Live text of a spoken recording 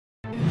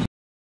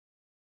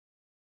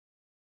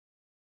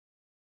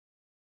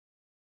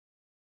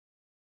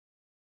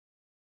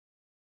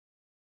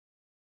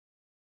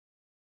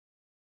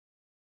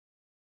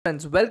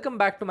Friends, welcome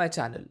back to my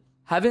channel.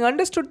 Having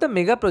understood the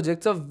mega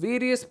projects of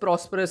various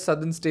prosperous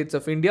southern states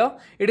of India,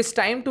 it is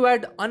time to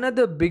add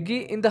another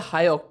biggie in the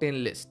high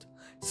octane list.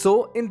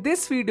 So, in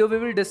this video, we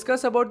will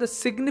discuss about the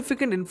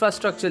significant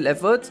infrastructural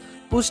efforts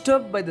pushed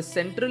up by the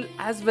central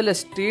as well as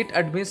state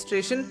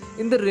administration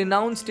in the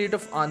renowned state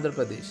of Andhra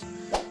Pradesh.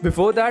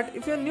 Before that,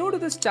 if you are new to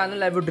this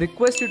channel, I would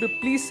request you to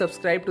please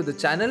subscribe to the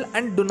channel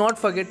and do not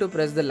forget to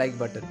press the like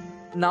button.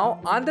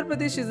 Now, Andhra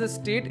Pradesh is a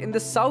state in the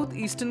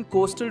southeastern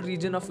coastal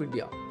region of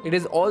India. It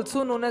is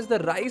also known as the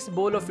Rice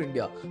Bowl of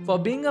India for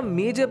being a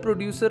major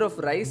producer of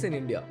rice in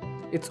India.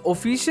 Its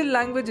official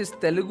language is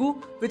Telugu,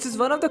 which is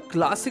one of the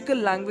classical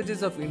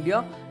languages of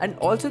India and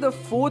also the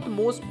fourth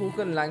most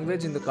spoken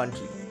language in the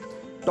country.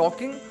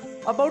 Talking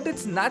about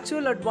its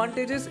natural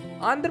advantages,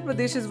 Andhra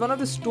Pradesh is one of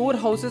the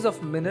storehouses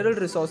of mineral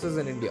resources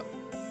in India.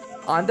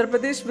 Andhra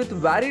Pradesh, with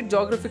varied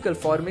geographical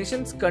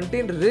formations,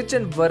 contain rich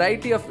and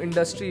variety of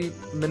industry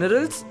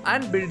minerals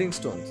and building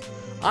stones.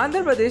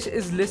 Andhra Pradesh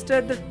is listed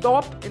at the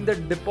top in the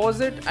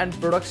deposit and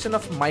production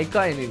of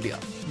mica in India.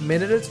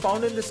 Minerals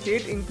found in the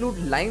state include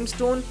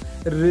limestone,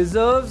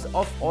 reserves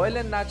of oil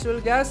and natural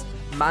gas,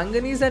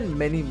 manganese and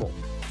many more.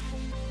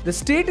 The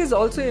state is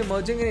also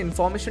emerging in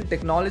information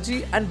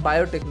technology and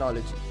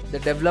biotechnology. The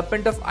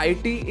development of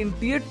IT in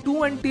Tier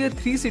 2 and Tier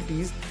 3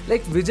 cities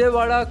like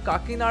Vijayawada,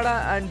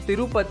 Kakinada and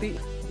Tirupati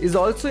is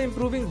also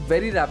improving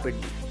very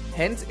rapidly.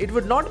 Hence, it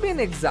would not be an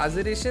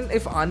exaggeration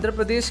if Andhra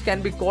Pradesh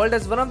can be called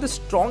as one of the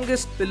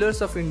strongest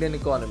pillars of Indian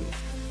economy.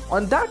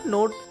 On that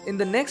note, in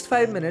the next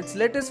 5 minutes,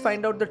 let us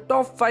find out the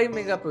top 5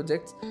 mega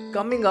projects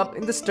coming up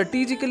in the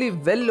strategically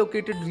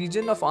well-located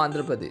region of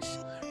Andhra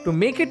Pradesh. To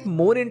make it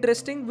more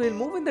interesting, we will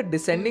move in the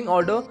descending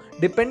order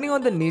depending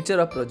on the nature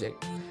of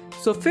project.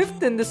 So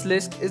fifth in this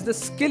list is the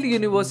Skill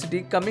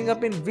University coming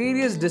up in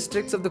various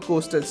districts of the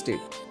coastal state.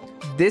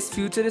 This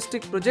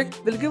futuristic project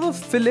will give a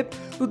fillip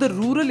to the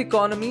rural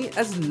economy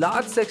as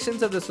large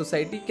sections of the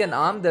society can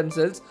arm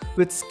themselves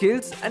with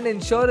skills and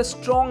ensure a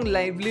strong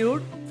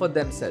livelihood for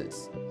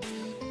themselves.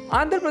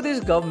 Andhra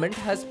Pradesh government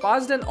has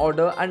passed an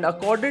order and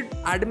accorded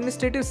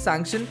administrative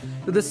sanction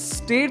to the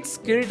State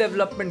Skill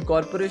Development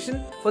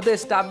Corporation for the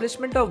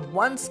establishment of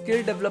one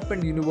skill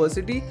development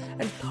university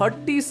and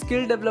 30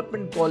 skill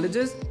development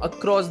colleges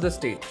across the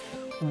state.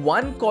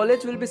 One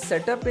college will be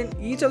set up in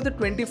each of the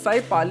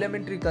 25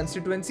 parliamentary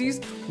constituencies,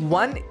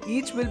 one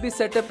each will be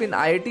set up in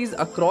IITs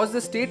across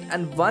the state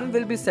and one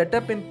will be set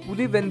up in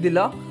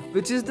Pulivendila,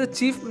 which is the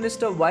Chief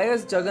Minister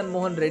Y.S. Jagan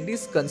Mohan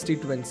Reddy's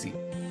constituency.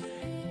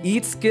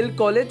 Each skill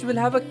college will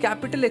have a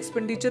capital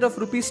expenditure of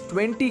Rs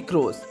 20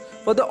 crores.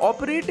 For the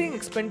operating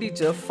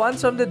expenditure,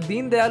 funds from the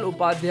Deen Dayal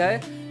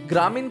Upadhyay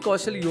Gramin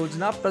Kaushal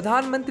Yojana,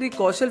 Pradhan Mantri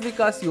Kaushal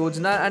Vikas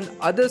Yojana and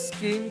other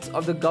schemes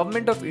of the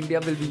Government of India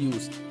will be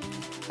used.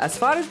 As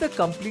far as the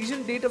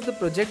completion date of the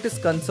project is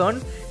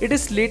concerned, it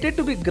is slated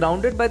to be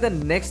grounded by the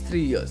next 3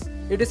 years.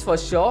 It is for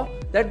sure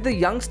that the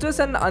youngsters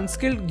and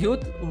unskilled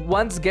youth,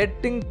 once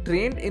getting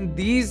trained in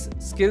these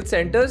skill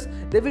centers,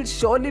 they will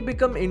surely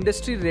become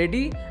industry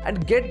ready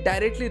and get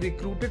directly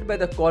recruited by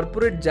the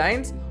corporate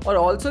giants, or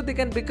also they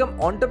can become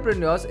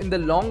entrepreneurs in the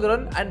long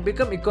run and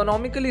become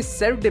economically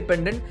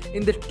self-dependent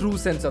in the true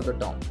sense of the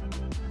term.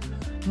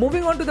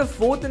 Moving on to the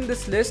fourth in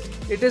this list,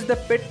 it is the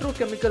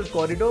Petro-chemical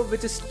corridor,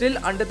 which is still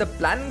under the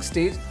planning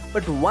stage,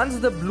 but once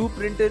the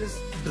blueprint is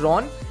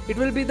drawn, it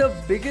will be the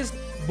biggest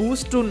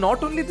boost to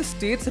not only the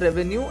state's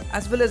revenue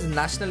as well as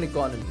national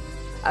economy.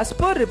 As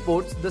per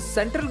reports, the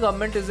central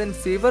government is in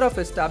favor of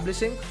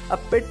establishing a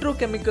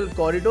petrochemical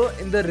corridor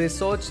in the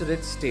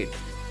resource-rich state.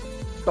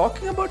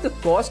 Talking about the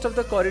cost of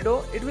the corridor,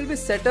 it will be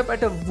set up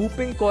at a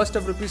whopping cost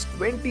of Rs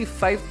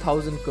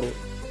 25,000 crore.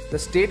 The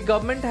state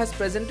government has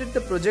presented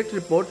the project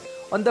report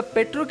on the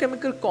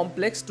petrochemical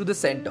complex to the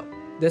centre.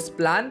 This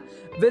plan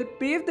will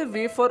pave the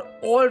way for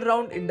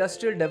all-round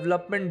industrial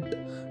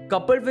development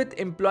coupled with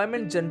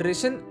employment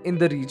generation in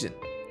the region.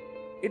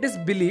 It is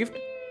believed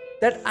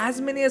that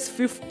as many as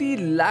 50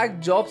 lakh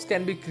jobs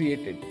can be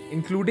created,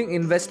 including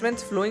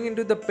investments flowing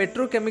into the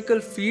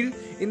petrochemical field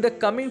in the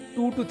coming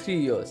 2 to 3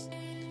 years.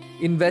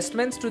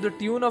 Investments to the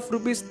tune of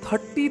Rs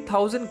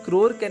 30,000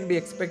 crore can be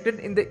expected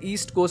in the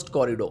East Coast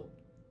Corridor.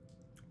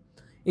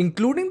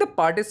 Including the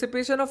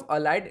participation of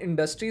allied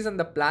industries and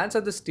the plans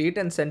of the state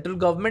and central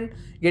government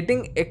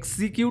getting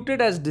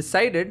executed as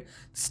decided,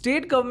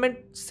 state government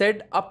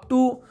said up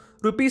to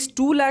Rs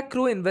 2 lakh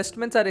crore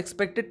investments are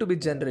expected to be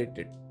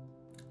generated.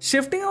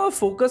 Shifting our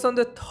focus on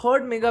the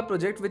third mega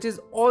project, which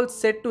is all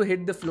set to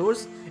hit the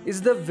floors,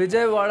 is the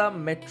Vijayawada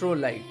Metro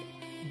Light.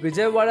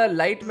 Vijayawada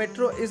Light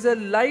Metro is a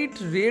light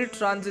rail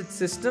transit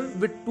system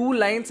with 2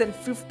 lines and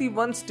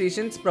 51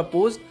 stations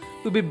proposed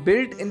to be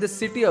built in the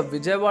city of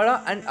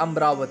Vijayawada and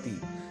Amravati,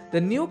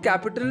 the new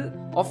capital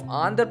of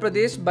Andhra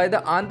Pradesh by the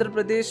Andhra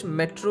Pradesh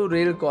Metro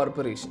Rail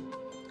Corporation.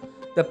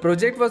 The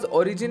project was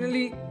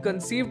originally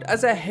conceived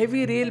as a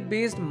heavy rail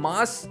based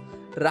mass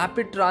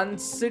rapid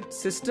transit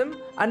system,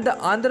 and the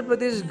Andhra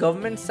Pradesh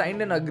government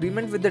signed an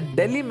agreement with the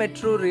Delhi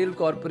Metro Rail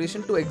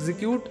Corporation to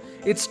execute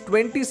its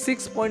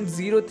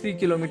 26.03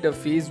 km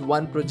Phase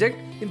 1 project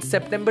in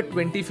September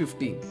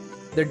 2015.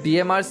 The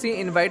DMRC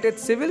invited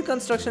civil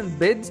construction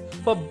bids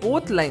for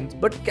both lines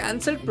but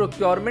cancelled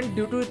procurement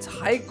due to its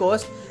high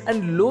cost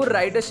and low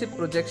ridership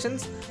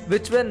projections,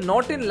 which were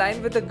not in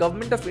line with the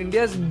Government of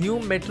India's new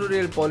metro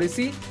rail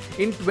policy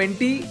in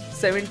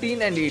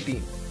 2017 and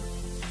 18.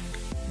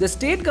 The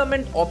state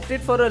government opted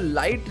for a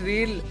light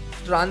rail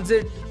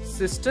transit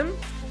system,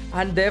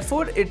 and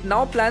therefore it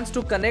now plans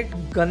to connect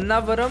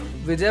Gannavaram,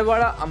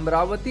 Vijayawada,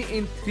 Amravati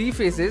in 3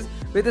 phases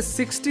with a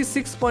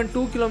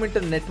 66.2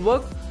 km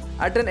network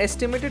at an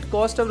estimated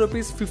cost of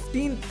Rs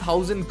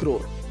 15,000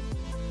 crore.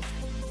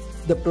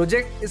 The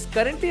project is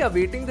currently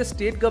awaiting the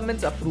state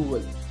government's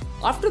approval.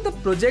 After the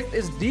project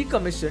is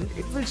decommissioned,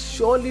 it will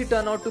surely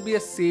turn out to be a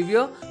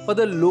savior for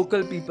the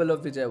local people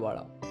of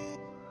Vijayawada.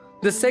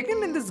 The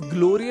second in this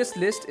glorious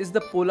list is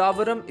the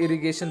Polavaram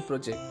irrigation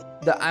project.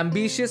 The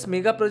ambitious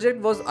mega project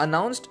was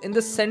announced in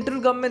the central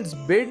government's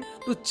bid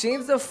to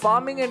change the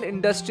farming and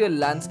industrial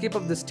landscape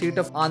of the state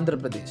of Andhra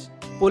Pradesh.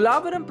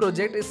 Pollavaram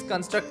project is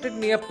constructed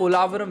near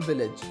Pollavaram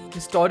village.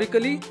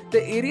 Historically,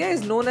 the area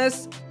is known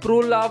as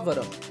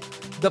Polavaram.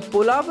 The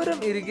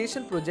Pollavaram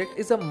irrigation project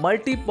is a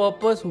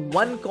multi-purpose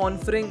one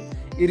conferring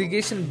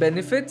irrigation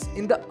benefits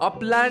in the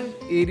upland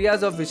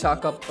areas of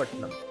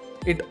Visakhapatnam.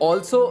 It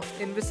also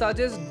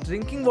envisages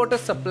drinking water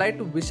supply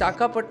to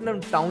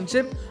Visakhapatnam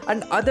township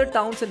and other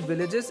towns and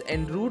villages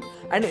en route,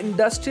 and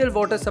industrial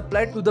water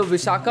supply to the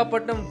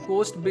Visakhapatnam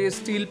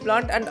coast-based steel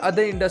plant and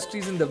other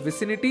industries in the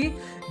vicinity,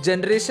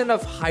 generation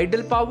of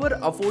hydel power,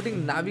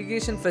 affording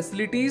navigation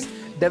facilities,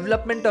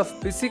 development of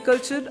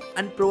pisciculture,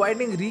 and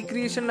providing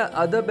recreation and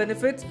other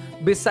benefits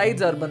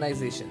besides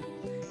urbanization.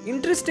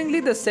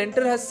 Interestingly, the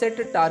centre has set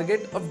a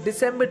target of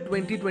December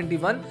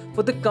 2021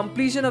 for the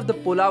completion of the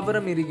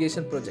Pollavaram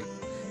irrigation project.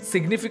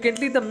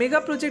 Significantly, the mega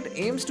project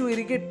aims to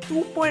irrigate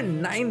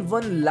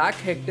 2.91 lakh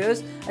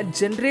hectares and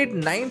generate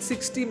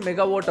 960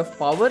 megawatt of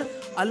power,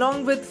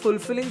 along with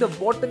fulfilling the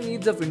water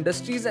needs of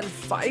industries and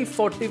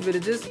 540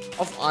 villages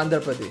of Andhra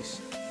Pradesh.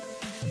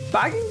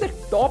 Bagging the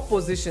top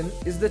position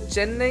is the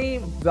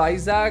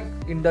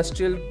Chennai-Vizag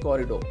industrial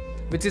corridor,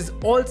 which is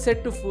all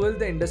set to fuel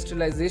the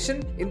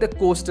industrialization in the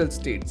coastal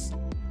states.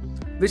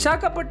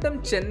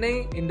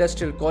 Visakhapatnam-Chennai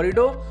Industrial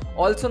Corridor,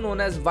 also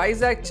known as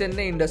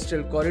Vizag-Chennai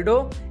Industrial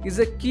Corridor, is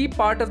a key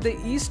part of the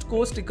East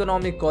Coast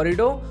Economic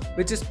Corridor,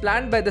 which is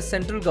planned by the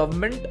central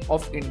government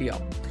of India.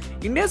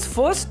 India's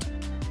first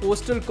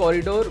coastal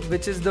corridor,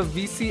 which is the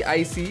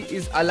VCIC,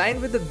 is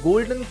aligned with the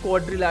Golden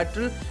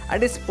Quadrilateral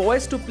and is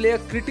poised to play a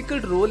critical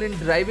role in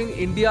driving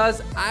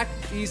India's Act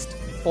East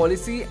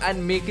policy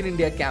and Make in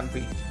India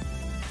campaign.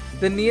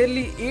 The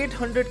nearly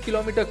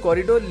 800-kilometer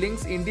corridor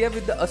links India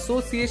with the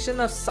Association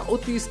of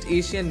Southeast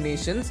Asian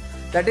Nations,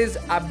 that is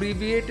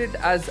abbreviated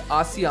as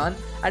ASEAN,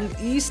 and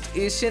East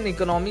Asian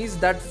economies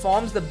that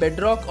forms the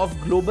bedrock of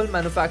global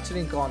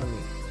manufacturing economy.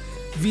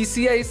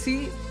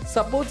 VCIC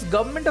supports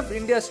Government of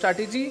India's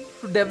strategy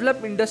to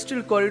develop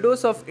industrial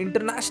corridors of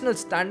international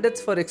standards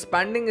for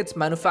expanding its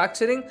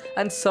manufacturing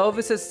and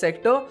services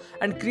sector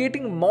and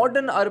creating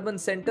modern urban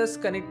centers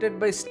connected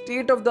by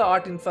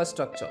state-of-the-art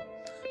infrastructure.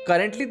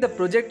 Currently, the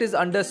project is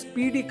under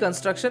speedy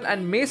construction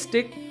and may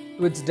stick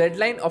to its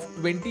deadline of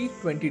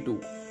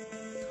 2022.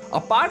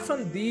 Apart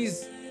from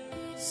these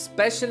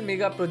special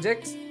mega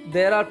projects,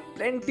 there are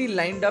plenty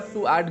lined up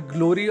to add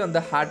glory on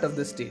the hat of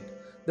the state.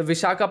 The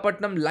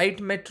Visakhapatnam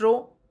Light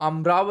Metro,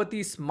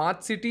 Amravati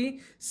Smart City,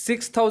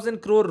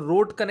 6,000 crore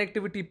road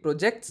connectivity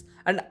projects,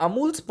 and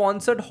Amul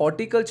sponsored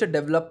horticulture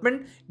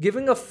development,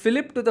 giving a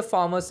fillip to the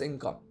farmers'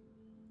 income.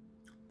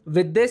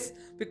 With this,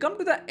 we come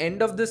to the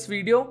end of this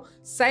video,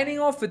 signing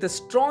off with a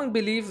strong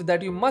belief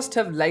that you must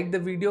have liked the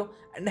video,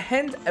 and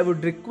hence I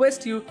would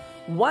request you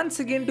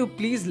once again to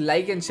please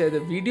like and share the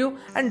video,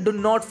 and do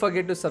not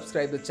forget to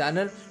subscribe the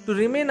channel to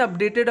remain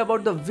updated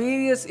about the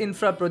various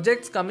infra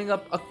projects coming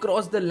up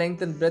across the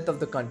length and breadth of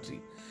the country.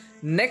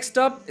 Next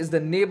up is the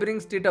neighboring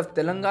state of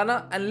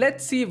Telangana, and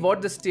let's see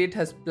what the state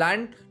has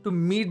planned to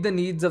meet the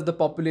needs of the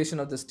population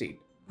of the state.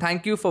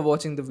 Thank you for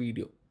watching the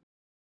video.